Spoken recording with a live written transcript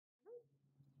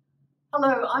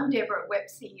Hello, I'm Deborah, WEP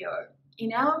CEO.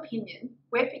 In our opinion,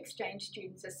 WEP exchange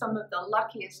students are some of the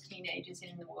luckiest teenagers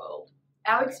in the world.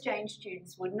 Our exchange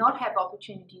students would not have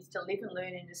opportunities to live and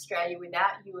learn in Australia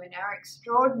without you and our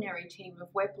extraordinary team of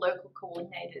WEP local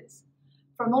coordinators.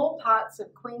 From all parts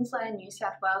of Queensland, New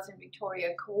South Wales and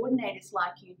Victoria, coordinators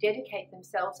like you dedicate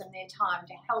themselves and their time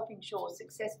to help ensure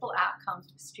successful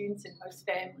outcomes for students and host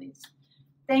families.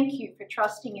 Thank you for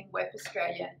trusting in WEP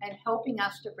Australia and helping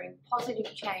us to bring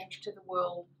positive change to the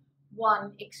world,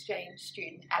 one exchange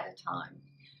student at a time.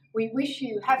 We wish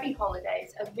you happy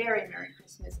holidays, a very Merry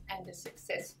Christmas and a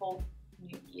successful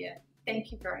New Year.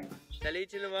 Thank you very much. Salut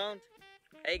tout le monde!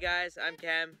 Hey guys, I'm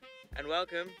Cam and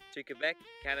welcome to Quebec,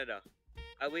 Canada.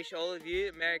 I wish all of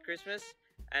you Merry Christmas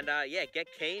and get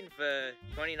keen for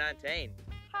 2019.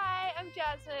 Hi, I'm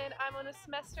Jasmine. I'm on a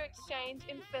semester exchange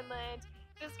in Finland.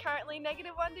 It's currently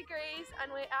 -1 degrees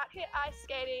and we're out here ice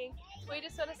skating. We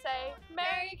just want to say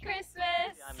Merry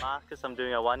Christmas! I'm Marcus. I'm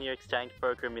doing a one-year exchange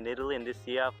program in Italy, and this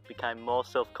year I've become more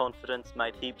self-confident,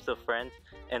 made heaps of friends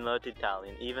and learned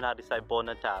Italian, even how to say Buon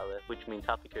Natale, which means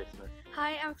Happy Christmas.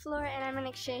 Hi, I'm Flora and I'm an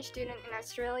exchange student in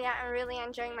Australia. I'm really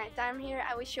enjoying my time here.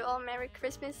 I wish you all Merry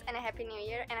Christmas and a Happy New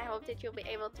Year, and I hope that you'll be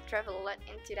able to travel a lot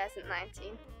in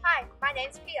 2019. Hi, my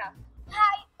name's Pia.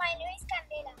 Hi, my name is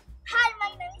Candela. Hi, my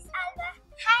name is Alba.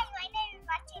 Hi, my name is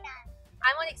Martina.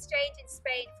 I'm on exchange in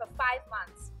Spain for 5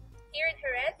 months. Here in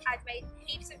Jerez, I've made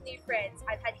heaps of new friends.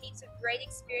 I've had heaps of great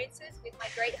experiences with my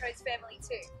great host family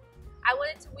too. I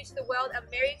wanted to wish the world a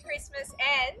Merry Christmas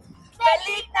and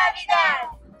Feliz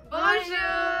Navidad!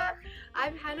 Bonjour!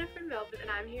 I'm Hannah from Melbourne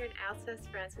and I'm here in Alsace,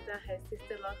 France with our host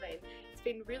sister Lorraine. It's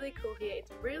been really cool here.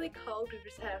 It's really cold. We've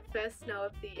just had our first snow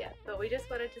of the year, but we just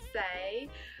wanted to say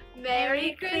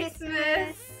Merry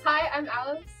Christmas! Hi, I'm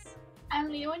Alice. I'm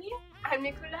Leonie. I'm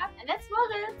Nicola. And that's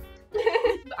Moritz.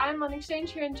 I'm on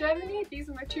exchange here in Germany. These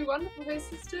are my two wonderful host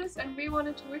sisters and we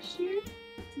wanted to wish you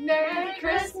Merry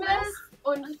Christmas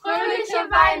und fröhliche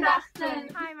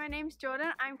Weihnachten! Hi, my name's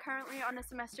Jordan. I'm currently on a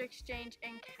semester exchange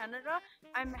in Canada.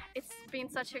 It's been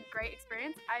such a great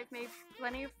experience. I've made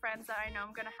plenty of friends that I know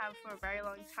I'm going to have for a very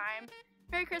long time.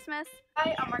 Merry Christmas!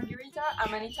 Hi, I'm Margherita.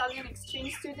 I'm an Italian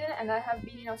exchange student and I have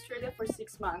been in Australia for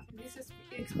 6 months. This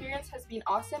experience has been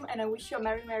awesome and I wish you a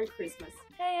Merry Christmas.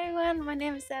 Hey everyone, my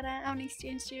name is Sarah. I'm an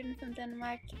exchange student from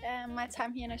Denmark. My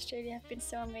time here in Australia has been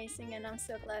so amazing and I'm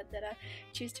so glad that I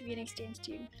choose to be an exchange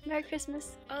student. Merry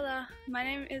Christmas! Hola, my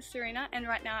name is Serena and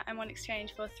right now I'm on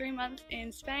exchange for 3 months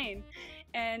in Spain.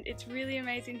 And it's really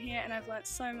amazing here and I've learnt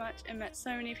so much and met so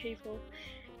many people.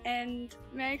 And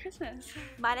Merry Christmas!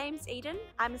 My name's Eden.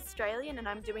 I'm Australian and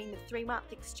I'm doing the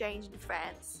 3-month exchange in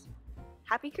France.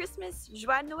 Happy Christmas!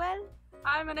 Joyeux Noël!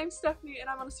 Hi, my name's Stephanie and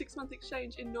I'm on a 6-month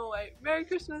exchange in Norway. Merry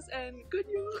Christmas and good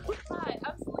year! Hi,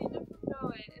 I'm Selena from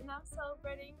Norway and I'm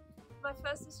celebrating my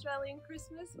first Australian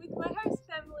Christmas with my host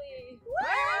family.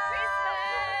 Merry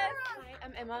Christmas! Hi,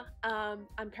 I'm Emma.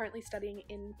 I'm currently studying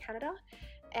in Canada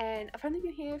and I've only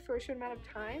been here for a short amount of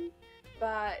time,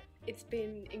 but it's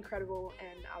been incredible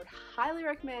and I would highly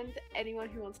recommend anyone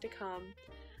who wants to come.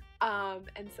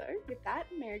 And so with that,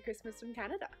 Merry Christmas from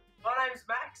Canada. My name's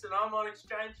Max and I'm on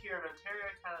exchange here in Ontario,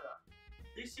 Canada.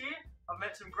 This year, I've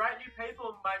met some great new people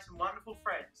and made some wonderful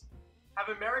friends. Have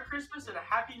a Merry Christmas and a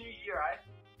Happy New Year, eh?